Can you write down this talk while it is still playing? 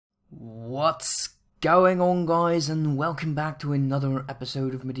What's going on, guys, and welcome back to another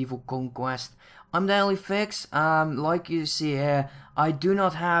episode of Medieval Conquest. I'm Dailyfix. Like you see here, I do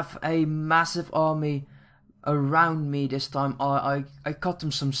not have a massive army around me this time. I cut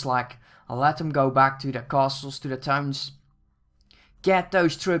them some slack. I let them go back to their castles, to their towns. Get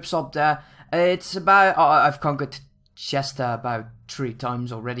those troops up there. It's about... I've conquered Chester about 3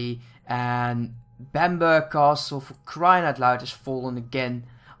 times already. And Bamberg Castle, for crying out loud, has fallen again.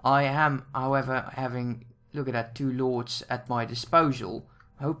 I am, however, having, look at that, 2 lords at my disposal.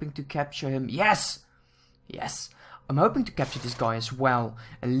 Hoping to capture him. Yes! Yes. I'm hoping to capture this guy as well.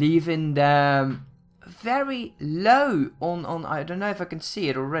 And leaving them very low on I don't know if I can see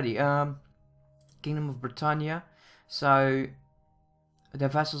it already. Kingdom of Britannia. So, their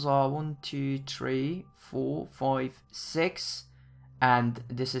vessels are 1, 2, 3, 4, 5, 6. And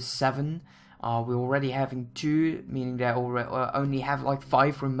this is 7. We're already having 2, meaning they already only have like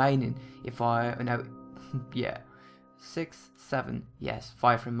 5 remaining. If I, no, yeah, 6, 7, yes,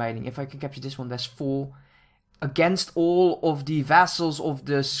 5 remaining. If I can capture this one, there's 4. Against all of the vassals of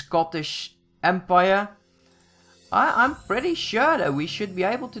the Scottish Empire, I'm pretty sure that we should be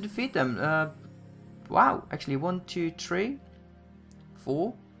able to defeat them. Wow, actually 1, 2, 3,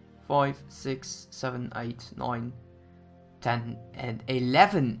 4, 5, 6, 7, 8, 9, 10, and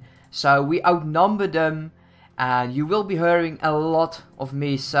 11. So we outnumber them, and you will be hearing a lot of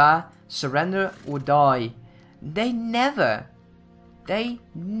me, sir. Surrender or die. They never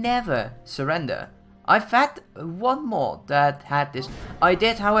surrender. I've had one mod that had this. I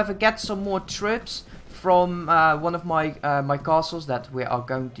did, however, get some more troops from one of my my castles that we are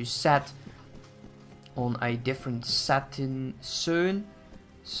going to set on a different setting soon.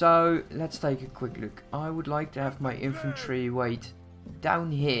 So let's take a quick look. I would like to have my infantry wait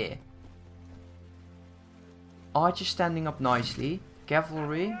down here. Archers standing up nicely.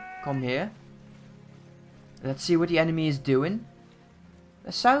 Cavalry, come here. Let's see what the enemy is doing.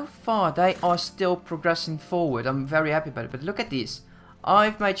 So far, they are still progressing forward. I'm very happy about it. But look at this.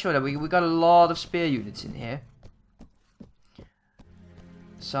 I've made sure that we got a lot of spear units in here.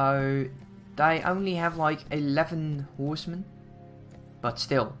 So, they only have like 11 horsemen. But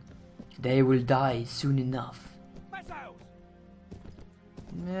still, they will die soon enough.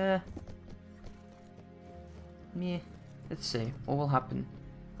 Meh. Let's see what will happen.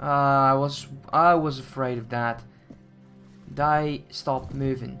 I was afraid of that. They stopped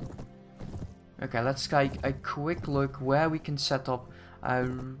moving. Okay, let's take a quick look where we can set up.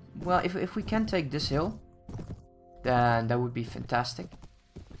 Well, if we can take this hill, then that would be fantastic.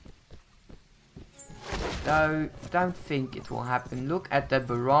 Though, don't think it will happen. Look at the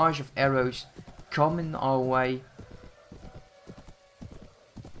barrage of arrows coming our way.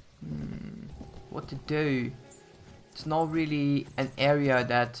 What to do? It's not really an area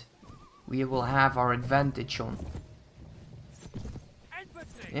that we will have our advantage on.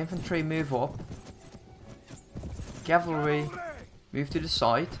 Infantry, move up. Cavalry, move to the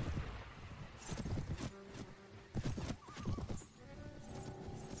side.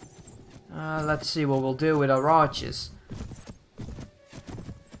 Let's see what we'll do with our archers.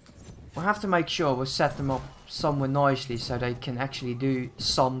 We'll have to make sure we set them up somewhere nicely so they can actually do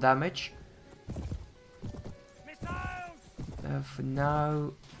some damage. For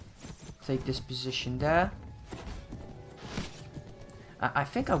now, take this position there. I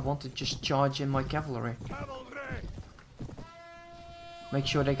think I want to just charge in my cavalry. Make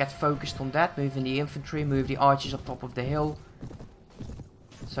sure they get focused on that. Move in the infantry, move the archers up top of the hill.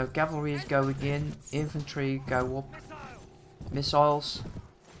 So cavalry is going in, infantry go up. Missiles.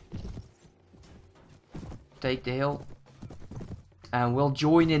 Take the hill. And we'll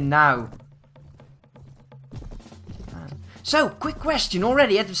join in now. So, quick question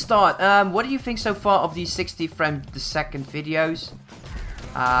already at the start. What do you think so far of these 60 frames per second videos?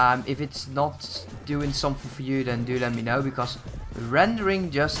 If it's not doing something for you, then do let me know, because rendering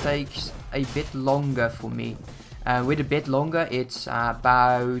just takes a bit longer for me. With a bit longer, it's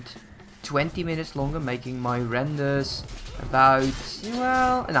about 20 minutes longer, making my renders about,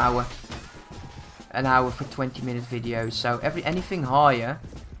 well, an hour. An hour for 20-minute videos. So anything higher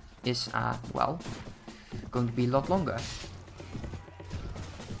is, well, going to be a lot longer.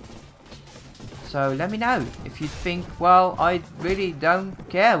 So let me know if you think, well, I really don't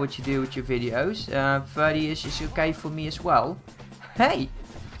care what you do with your videos. 30 is okay for me as well. Hey!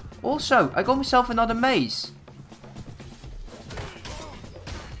 Also, I got myself another mace.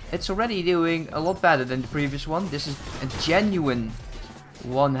 It's already doing a lot better than the previous one. This is a genuine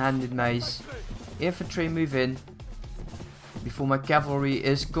one-handed mace. Infantry, move in. Before my cavalry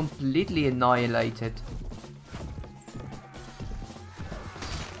is completely annihilated.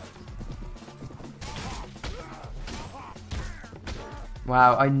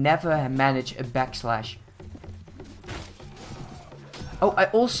 Wow, I never manage a backslash. Oh, I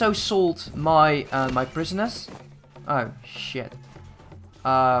also sold my my prisoners. Oh shit.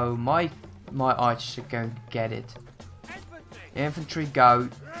 Oh, my archers are going to get it. Infantry, go.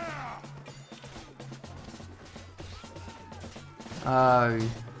 Oh,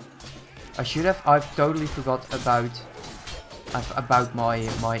 I've totally forgot about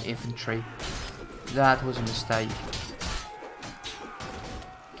my infantry. That was a mistake.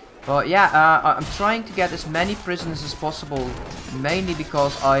 But yeah, I'm trying to get as many prisoners as possible, mainly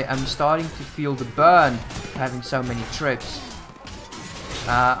because I am starting to feel the burn of having so many troops.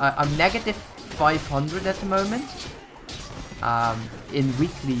 I'm negative 500 at the moment. In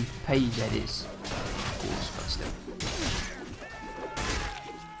weekly pay, that is. Of course, but still.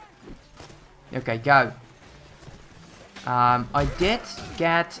 Okay, go. I did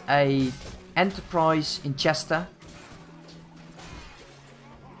get a enterprise in Chester.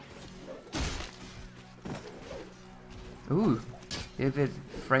 Ooh, if it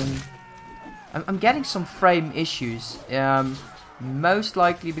frame. I'm getting some frame issues. Most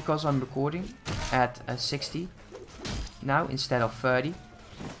likely because I'm recording at 60 now instead of 30.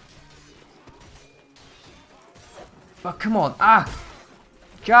 But come on,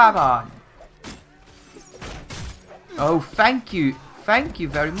 come on. Oh, thank you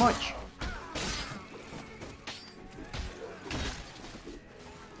very much.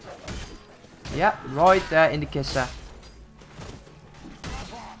 Yeah, right there in the kisser.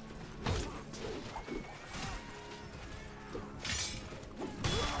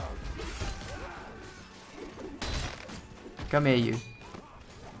 Come here, you.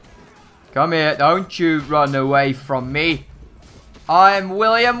 Come here, don't you run away from me. I'm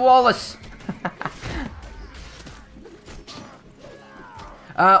William Wallace.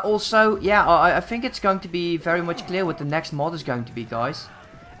 Also, yeah, I think it's going to be very much clear what the next mod is going to be, guys.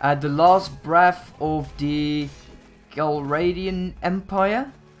 The last breath of the Calradian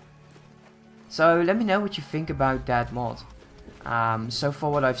Empire. So let me know what you think about that mod. So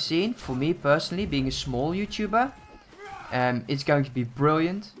far what I've seen, for me personally, being a small YouTuber, it's going to be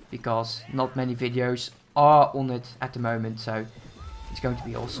brilliant, because not many videos are on it at the moment, so it's going to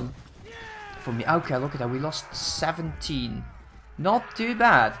be awesome for me. Okay, look at that, we lost 17. Not too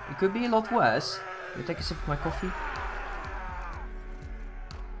bad, it could be a lot worse. Let me take a sip of my coffee.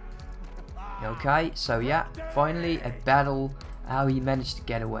 Okay, so yeah, finally a battle. How he managed to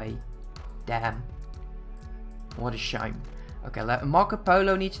get away. Damn. What a shame. Okay, Marco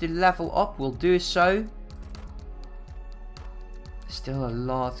Polo needs to level up, we'll do so. Still a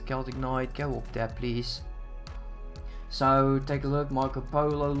lot. Celtic Knight, go up there please. So take a look, Marco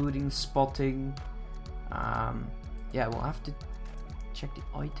Polo, looting, spotting. Yeah, we'll have to check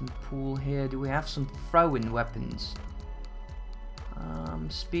the item pool here. Do we have some throw-in weapons?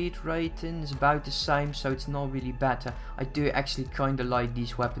 Speed rating is about the same, so it's not really better. I do actually kinda like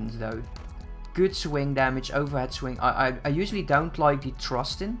these weapons though. Good swing damage, overhead swing. I usually don't like the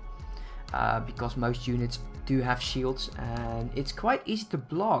thrusting, because most units do have shields and it's quite easy to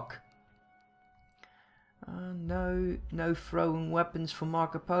block. No throwing weapons for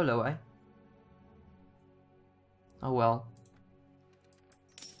Marco Polo, eh? Oh well.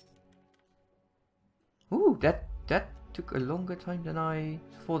 Ooh, that took a longer time than I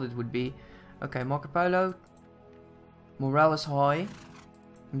thought it would be. Okay, Marco Polo. Morale is high.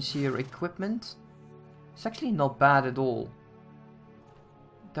 Let me see your equipment. It's actually not bad at all.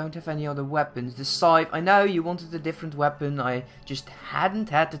 Don't have any other weapons. The scythe, I know you wanted a different weapon. I just hadn't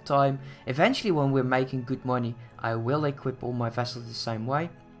had the time. Eventually when we're making good money, I will equip all my vessels the same way.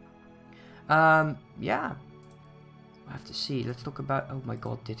 Yeah. I have to see. Let's talk about... Oh my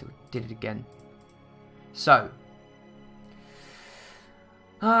god, did it again. So.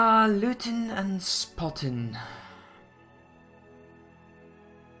 Looting and spotting.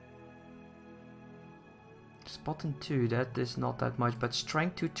 Spotting 2, that is not that much, but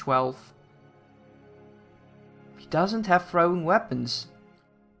strength 212. He doesn't have throwing weapons.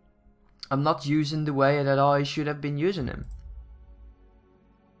 I'm not using the way that I should have been using him.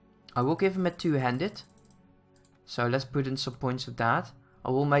 I will give him a two-handed. So let's put in some points of that. I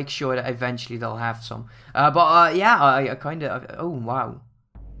will make sure that eventually they'll have some. Yeah, I kind of... Oh, wow.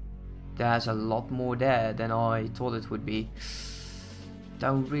 There's a lot more there than I thought it would be.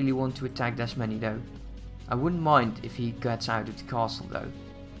 Don't really want to attack this many though. I wouldn't mind if he gets out of the castle though.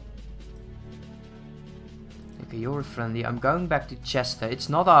 Okay, you're friendly. I'm going back to Chester. It's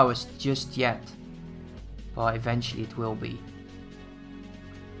not ours just yet. But eventually it will be.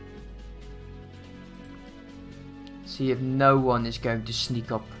 See if no one is going to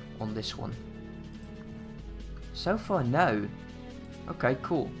sneak up on this one. So far, no. Okay,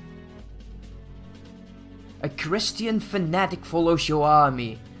 cool. A Christian fanatic follows your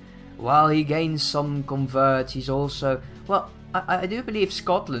army. While he gains some converts, he's also... Well, I do believe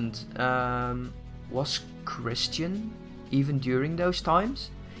Scotland was Christian, even during those times.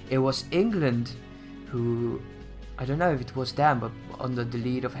 It was England who... I don't know if it was them, but under the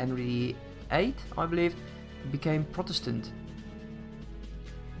lead of Henry VIII, I believe, became Protestant.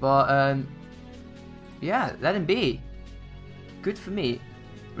 But, yeah, let him be. Good for me.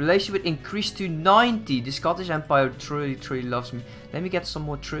 Relationship increased to 90. The Scottish Empire truly loves me. Let me get some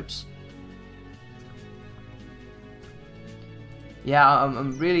more troops. Yeah,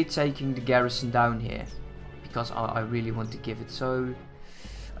 I'm really taking the garrison down here. Because I really want to give it. So,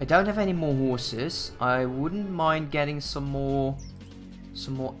 I don't have any more horses. I wouldn't mind getting some more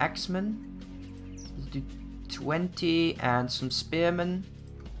axemen. Let's do 20 and some spearmen.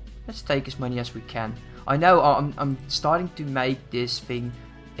 Let's take as many as we can. I know I'm starting to make this thing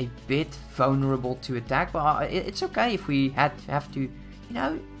a bit vulnerable to attack, but it's okay if we have to, you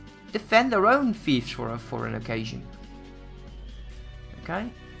know, defend our own thieves for an occasion. Okay.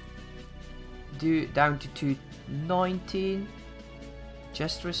 Do down to 219.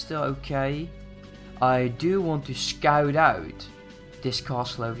 Chester is still okay. I do want to scout out this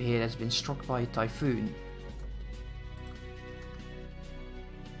castle over here that's been struck by a typhoon.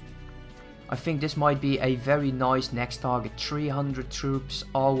 I think this might be a very nice next target. 300 troops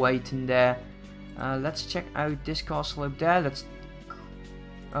are waiting there. Let's check out this castle up there. Let's...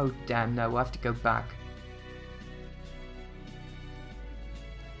 Oh damn, no, we'll have to go back.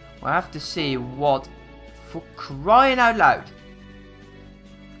 We'll have to see what... For crying out loud!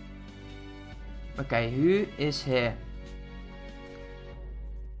 Okay, who is here?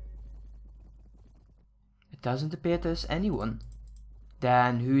 It doesn't appear there's anyone.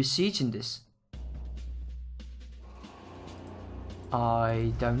 Then who is sieging this?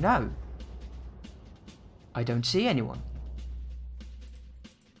 I don't know. I don't see anyone.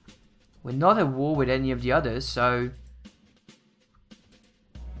 We're not at war with any of the others, so...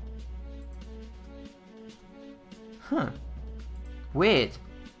 Huh. Weird.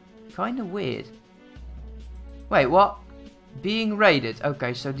 Kinda weird. Wait, what? Being raided.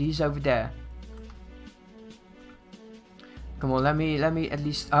 Okay, so he's over there. Come on, let me at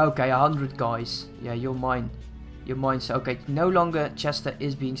least... Okay, 100 guys. Yeah, you're mine. You're mine. So, okay, no longer Chester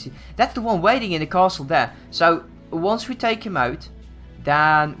is being seen. That's the one waiting in the castle there. So, once we take him out,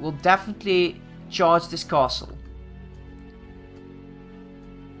 then we'll definitely charge this castle.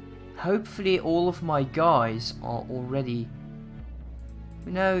 Hopefully all of my guys are already,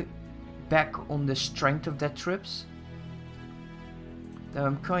 you know, back on the strength of their troops. Though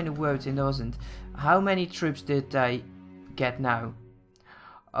I'm kind of worried it doesn't. How many troops did they get now?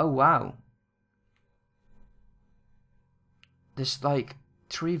 Oh wow. There's like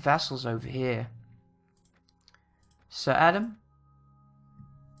 3 vessels over here. So Adam,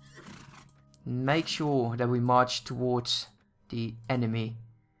 make sure that we march towards the enemy.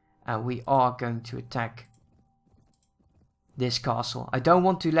 And we are going to attack this castle. I don't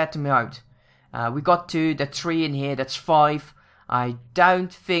want to let them out. We got 2, that's 3 in here, that's 5. I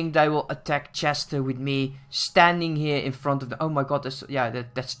don't think they will attack Chester with me standing here in front of them. Oh my god,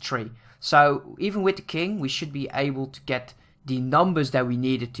 that's 3. So even with the king, we should be able to get the numbers that we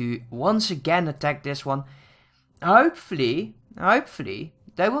needed to once again attack this one. Hopefully,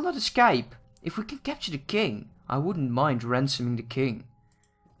 they will not escape. If we can capture the king, I wouldn't mind ransoming the king.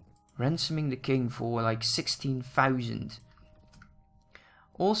 Ransoming the king for like 16,000.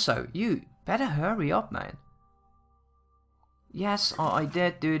 Also, you better hurry up, man. Yes, I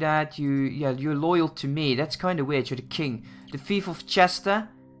did do that. You're loyal to me. That's kind of weird. You're the king. The thief of Chester.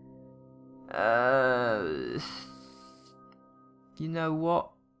 You know what?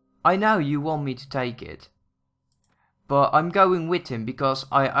 I know you want me to take it. But I'm going with him because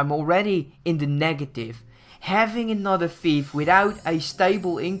I'm already in the negative. Having another thief without a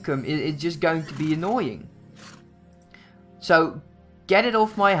stable income is just going to be annoying. So, get it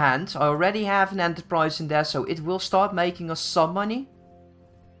off my hands. I already have an enterprise in there, so it will start making us some money.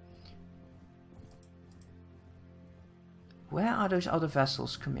 Where are those other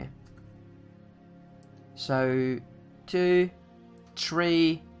vessels? Come here. So, 2,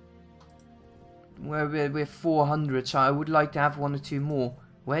 3. We're 400, so I would like to have 1 or 2 more.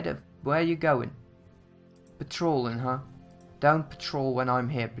 Where are you going? Patrolling, huh? Don't patrol when I'm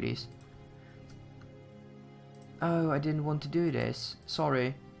here, please. Oh, I didn't want to do this.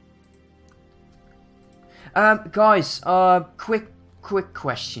 Sorry. Guys, quick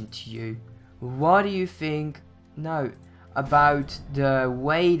question to you. What do you think about the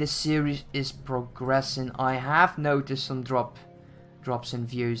way the series is progressing? I have noticed some drop drops in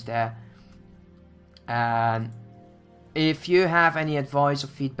views there. And if you have any advice or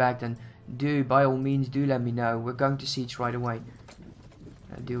feedback, then by all means, do let me know. We're going to siege right away.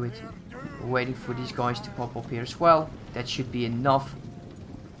 Do it. We're waiting for these guys to pop up here as well. That should be enough.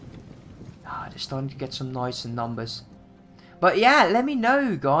 They're starting to get some nice numbers. But yeah, let me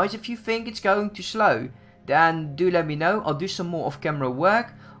know, guys. If you think it's going too slow, then do let me know. I'll do some more off-camera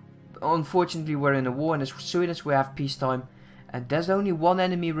work. Unfortunately, we're in a war, and as soon as we have peacetime, and there's only one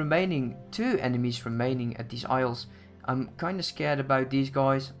enemy remaining, 2 enemies remaining at these isles. I'm kind of scared about these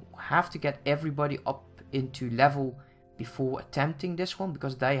guys. I have to get everybody up into level before attempting this one,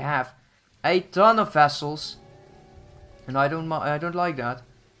 because they have a ton of vessels, and I don't like that.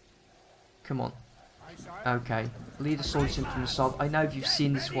 Come on. Okay, lead the soldiers into the assault. I know if you've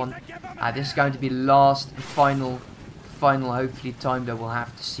seen this one. This is going to be the last and final hopefully time that we'll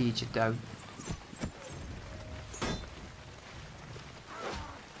have to siege it though.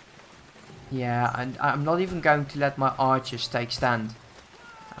 Yeah, and I'm not even going to let my archers take stand.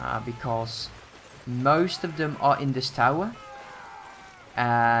 Because most of them are in this tower.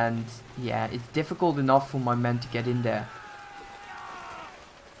 And yeah, it's difficult enough for my men to get in there.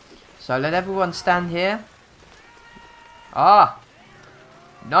 So let everyone stand here.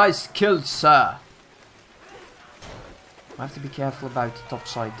 Nice kill, sir. I have to be careful about the top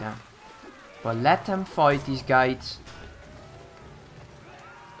side there. But let them fight these guys.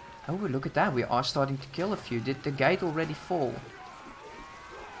 Oh, look at that. We are starting to kill a few. Did the gate already fall?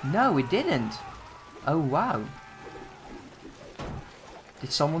 No, it didn't. Oh, wow.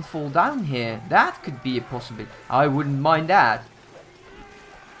 Did someone fall down here? That could be a possibility. I wouldn't mind that.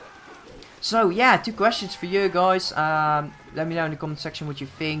 So, yeah, 2 questions for you guys. Let me know in the comment section what you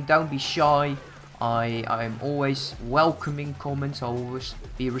think. Don't be shy. I'm always welcoming comments. I'll always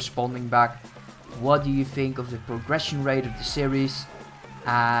be responding back. What do you think of the progression rate of the series?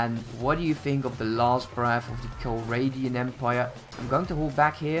 And what do you think of the last breath of the Calradian Empire? I'm going to hold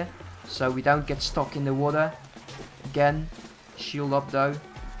back here so we don't get stuck in the water. Again, shield up though.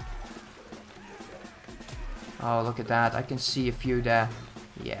 Oh, look at that. I can see a few there.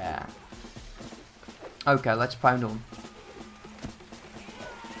 Yeah. Okay, let's pound on.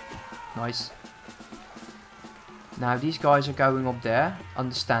 Nice. Now, these guys are going up there.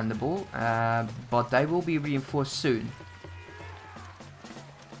 Understandable. But they will be reinforced soon.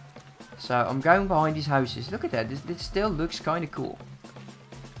 So, I'm going behind these houses. Look at that. This still looks kind of cool.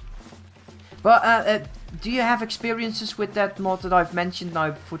 But, do you have experiences with that mod that I've mentioned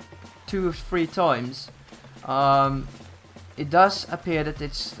now for 2 or 3 times? It does appear that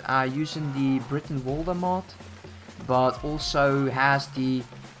it's using the Britain Walder mod. But also has the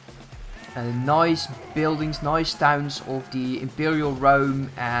nice buildings, nice towns of the Imperial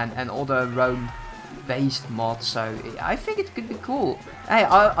Rome and other Rome-based mods. So I think it could be cool. Hey,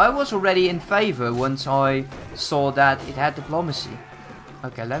 I was already in favor once I saw that it had diplomacy.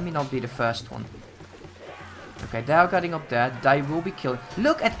 Okay, let me not be the first one. Okay, they are getting up there. They will be killing.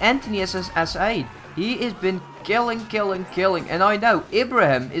 Look at Anthony as aid. He has been killing. And I know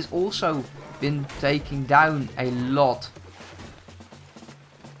Ibrahim is also been taking down a lot.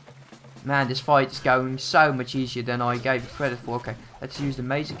 Man, this fight is going so much easier than I gave it credit for. Okay, let's use the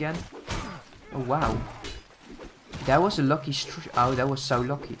mace again. Oh, wow. That was a lucky oh, that was so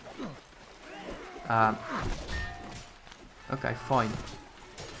lucky. Okay, fine.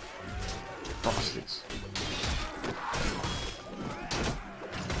 Bastards.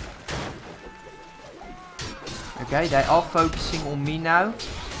 Okay, they are focusing on me now.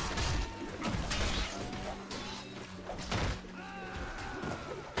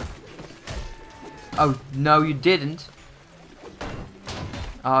 Oh, no, you didn't.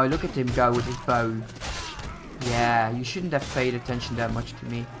 Oh, look at him go with his bow. Yeah, you shouldn't have paid attention that much to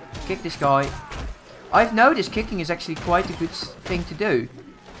me. Kick this guy. I've noticed kicking is actually quite a good thing to do.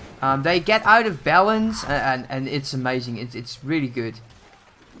 They get out of balance and it's amazing. It's really good.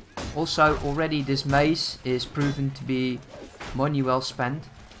 Also, already this mace is proven to be money well spent.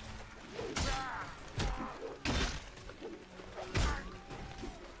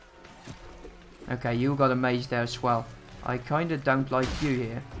 Okay, you got a mace there as well. I kinda don't like you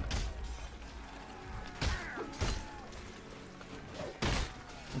here.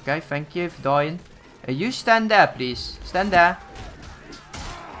 Okay, thank you for dying. You stand there, please. Stand there.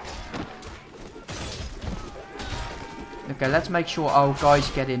 Okay, let's make sure our guys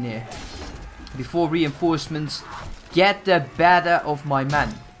get in here. Before reinforcements get the better of my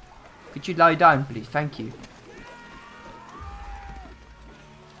men. Could you lie down, please? Thank you.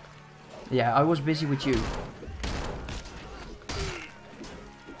 Yeah, I was busy with you.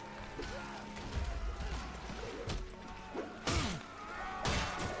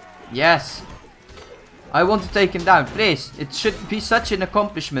 Yes. I want to take him down. Please. It should be such an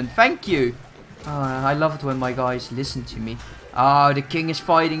accomplishment. Thank you. I love it when my guys listen to me. Oh, the king is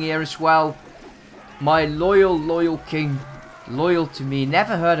fighting here as well. My loyal king. Loyal to me.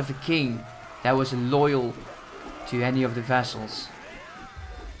 Never heard of a king that was loyal to any of the vassals.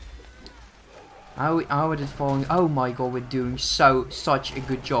 How are they falling? Oh my god, we're doing such a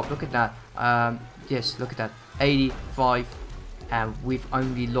good job. Look at that. Yes, look at that. 85. And we've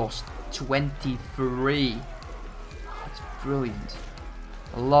only lost 23. Oh, it's brilliant.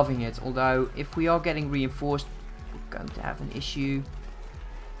 Loving it. Although, if we are getting reinforced, we're going to have an issue.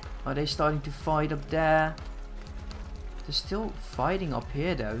 Are they starting to fight up there? They're still fighting up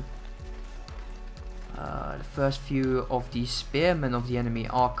here though. The first few of the spearmen of the enemy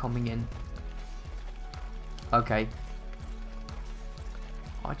are coming in. Okay.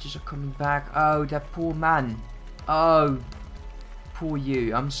 Archers are coming back. Oh, that poor man. Oh, poor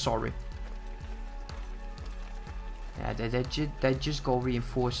you. I'm sorry. Yeah, they just got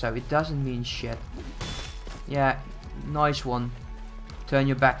reinforced, so it doesn't mean shit. Yeah, nice one. Turn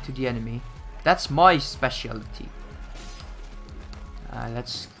your back to the enemy. That's my specialty.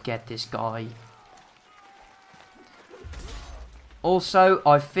 Let's get this guy. Also,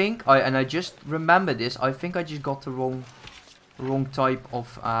 I think I just remember this. I think I just got the wrong type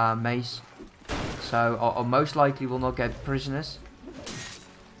of mace. So I most likely will not get prisoners,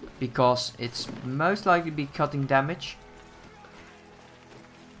 because it's most likely be cutting damage.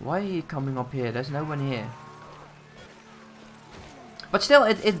 Why are you coming up here? There's no one here. But still,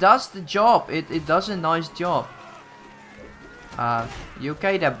 it does the job. It does a nice job. You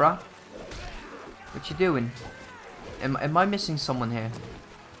okay there, bruh? What you doing? Am I missing someone here?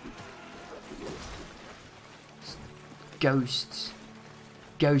 Ghosts.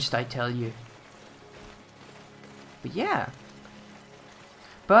 Ghost, I tell you. But yeah.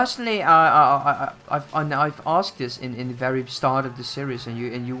 Personally, I've asked this in the very start of the series, and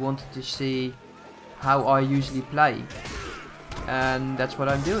you wanted to see how I usually play, and that's what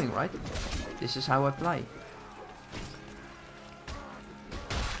I'm doing, right? This is how I play.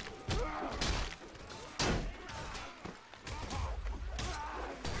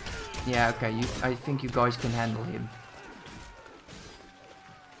 Yeah, okay, I think you guys can handle him.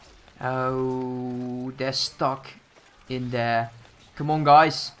 Oh, they're stuck in there. Come on,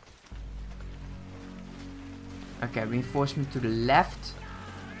 guys. Okay, reinforcement to the left.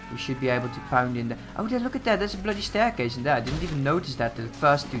 We should be able to pound in there. Oh, there, look at that. There's a bloody staircase in there. I didn't even notice that the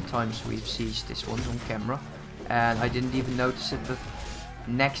first 2 times we've sieged this one on camera. And I didn't even notice it the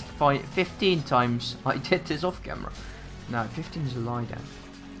next 15 times I did this off camera. No, 15 is a lie then.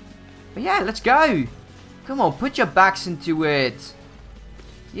 But yeah, let's go. Come on, put your backs into it.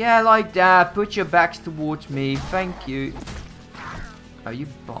 Yeah, like that. Put your backs towards me. Thank you. Oh, you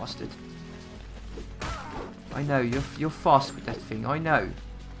bastard. I know, you're fast with that thing. I know.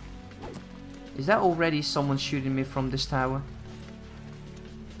 Is that already someone shooting me from this tower?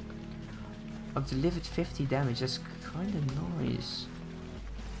 I've delivered 50 damage. That's kind of nice.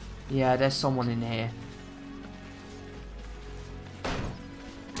 Yeah, there's someone in here.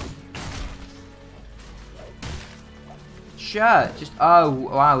 Sure, just... Oh,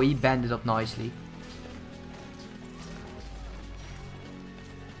 wow, he banded up nicely.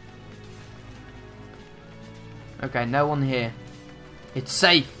 Okay, no one here. It's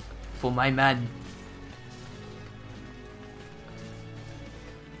safe for my men.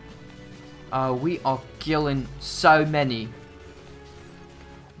 Oh, we are killing so many.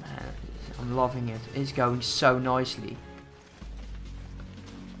 Man, I'm loving it. It's going so nicely.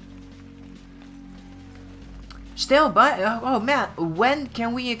 Still, but oh man, when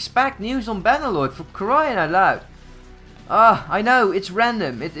can we expect news on Bannerlord, for crying out loud? Ah, I know it's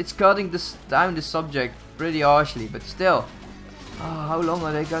random. It's cutting this down the subject pretty harshly, but still. Oh, how long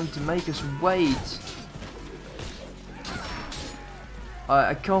are they going to make us wait?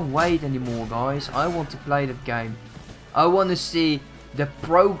 I can't wait anymore, guys. I want to play that game. I want to see the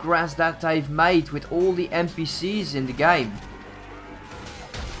progress that they've made with all the NPCs in the game.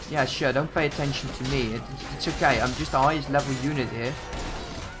 Yeah, sure, don't pay attention to me. It's okay, I'm just the highest level unit here.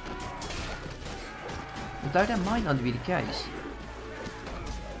 Although that might not be the case.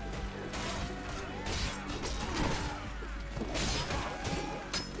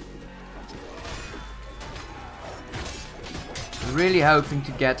 Really hoping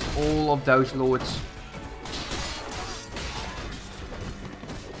to get all of those lords.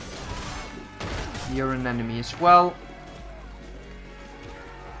 You're an enemy as well.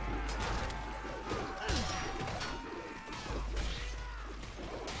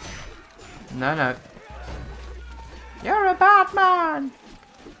 No, no. You're a bad man.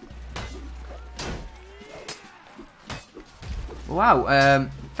 Wow,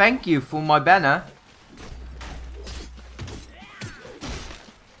 thank you for my banner.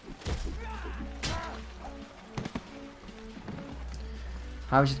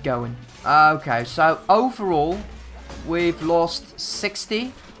 How's it going? Okay, so overall, we've lost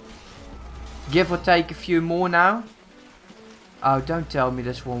 60. Give or take a few more now. Oh, don't tell me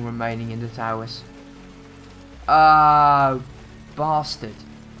there's one remaining in the towers. Oh, bastard.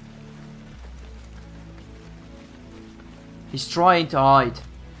 He's trying to hide.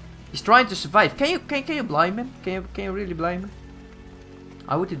 He's trying to survive. Can you blame him? Can you really blame him?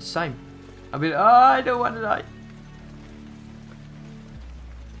 I would do the same. I'd be like, oh, I don't want to die.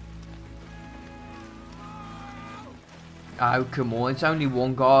 Oh, come on. It's only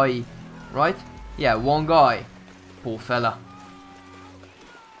one guy. Right? Yeah, one guy. Poor fella.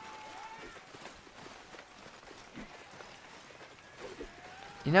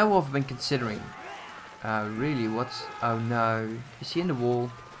 You know what I've been considering? Really, what's... Oh no. Is he in the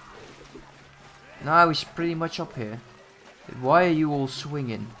wall? No, he's pretty much up here. Why are you all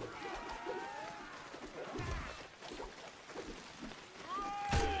swinging?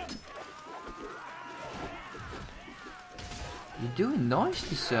 You're doing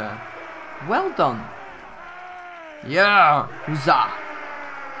nicely, sir. Well done. Yeah, huzzah.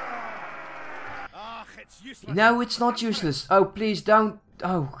 No, it's not useless. Oh, please don't.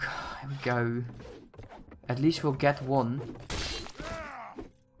 Oh, here we go. At least we'll get one.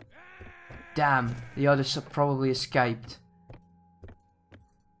 Damn, the others have probably escaped.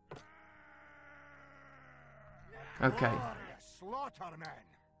 Okay.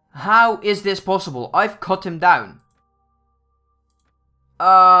 How is this possible? I've cut him down.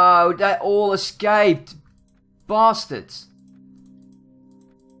 Oh, they all escaped. Bastards.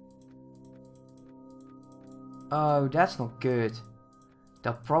 Oh, that's not good.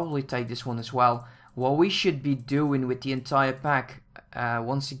 They'll probably take this one as well. What we should be doing with the entire pack,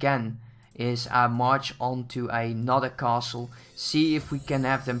 once again, is march on to another castle. See if we can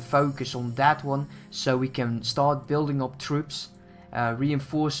have them focus on that one, so we can start building up troops,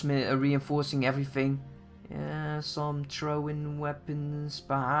 reinforcing everything. Some throwing weapons,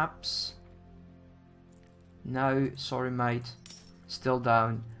 perhaps. No, sorry, mate. Still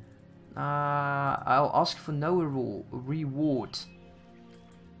down. I'll ask for no reward.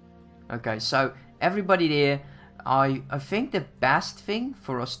 Okay, so everybody there. I think the best thing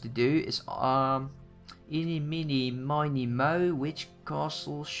for us to do is eeny, meeny, miny, mo. Which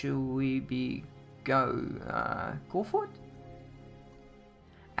castle should we go? Go for it?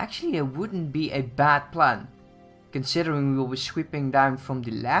 Actually, it wouldn't be a bad plan, considering we will be sweeping down from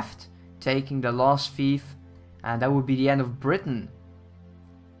the left, taking the last fief, and that would be the end of Britain.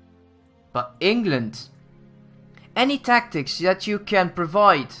 But England, any tactics that you can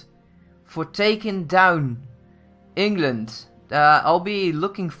provide for taking down England, I'll be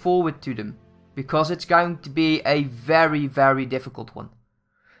looking forward to them, because it's going to be a very, very difficult one.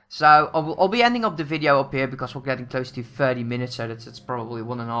 So I'll be ending up the video up here, because we're getting close to 30 minutes, so that's probably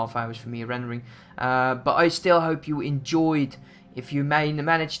 1.5 hours for me rendering. But I still hope you enjoyed. If you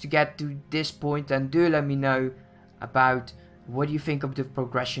managed to get to this point, then do let me know about what do you think of the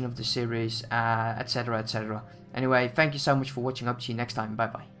progression of the series, etc, etc. Anyway, thank you so much for watching. Up to you next time. Bye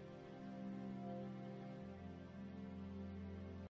bye.